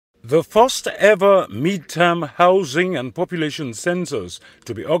The first ever midterm housing and population census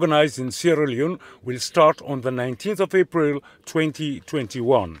to be organized in Sierra Leone will start on the 19th of April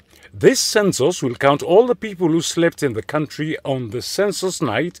 2021. This census will count all the people who slept in the country on the census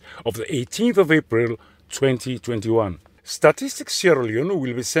night of the 18th of April 2021. Statistics Sierra Leone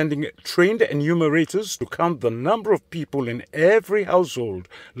will be sending trained enumerators to count the number of people in every household,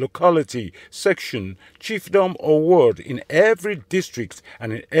 locality, section, chiefdom or ward in every district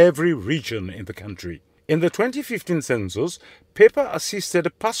and in every region in the country. In the 2015 census,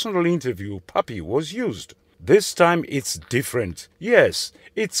 paper-assisted personal interview PAPI was used. This time it's different. Yes,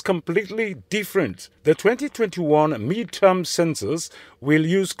 it's completely different. The 2021 midterm census will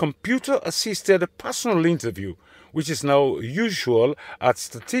use computer-assisted personal interview, which is now usual at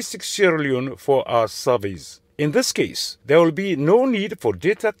Statistics Sierra Leone for our surveys. In this case, there will be no need for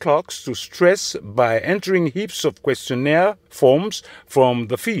data clerks to stress by entering heaps of questionnaire forms from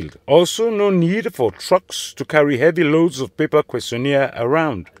the field. Also, no need for trucks to carry heavy loads of paper questionnaire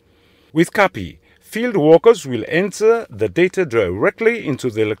around. With CAPI, field workers will enter the data directly into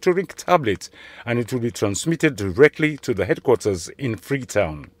the electronic tablet and it will be transmitted directly to the headquarters in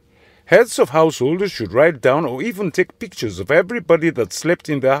Freetown. Heads of households should write down or even take pictures of everybody that slept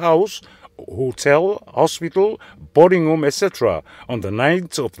in their house, hotel, hospital, boarding home, etc. on the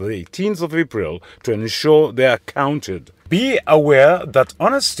night of the 18th of April to ensure they are counted. Be aware that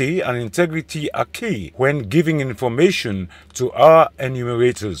honesty and integrity are key when giving information to our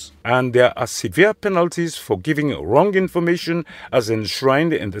enumerators, and there are severe penalties for giving wrong information as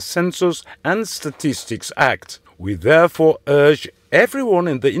enshrined in the Census and Statistics Act. We therefore urge everyone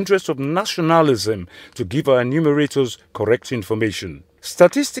in the interest of nationalism to give our enumerators correct information.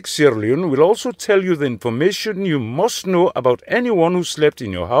 Statistics Sierra Leone will also tell you the information you must know about anyone who slept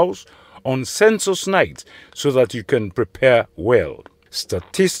in your house on census night so that you can prepare well.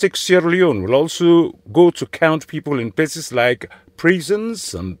 Statistics Sierra Leone will also go to count people in places like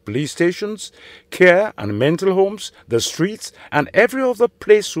prisons and police stations, care and mental homes, the streets, and every other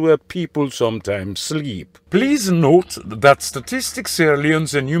place where people sometimes sleep. Please note that Statistics Sierra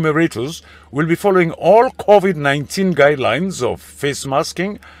Leone's enumerators will be following all COVID-19 guidelines of face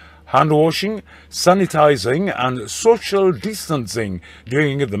masking, hand washing, sanitizing, and social distancing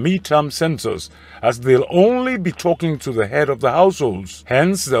during the midterm census, as they'll only be talking to the head of the households.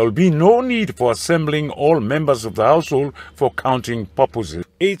 Hence, there will be no need for assembling all members of the household for counting purposes.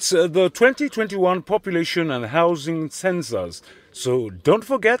 It's the 2021 Population and Housing Census, so don't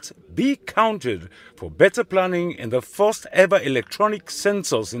forget, be counted for better planning in the first ever electronic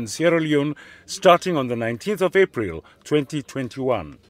census in Sierra Leone starting on the 19th of April 2021.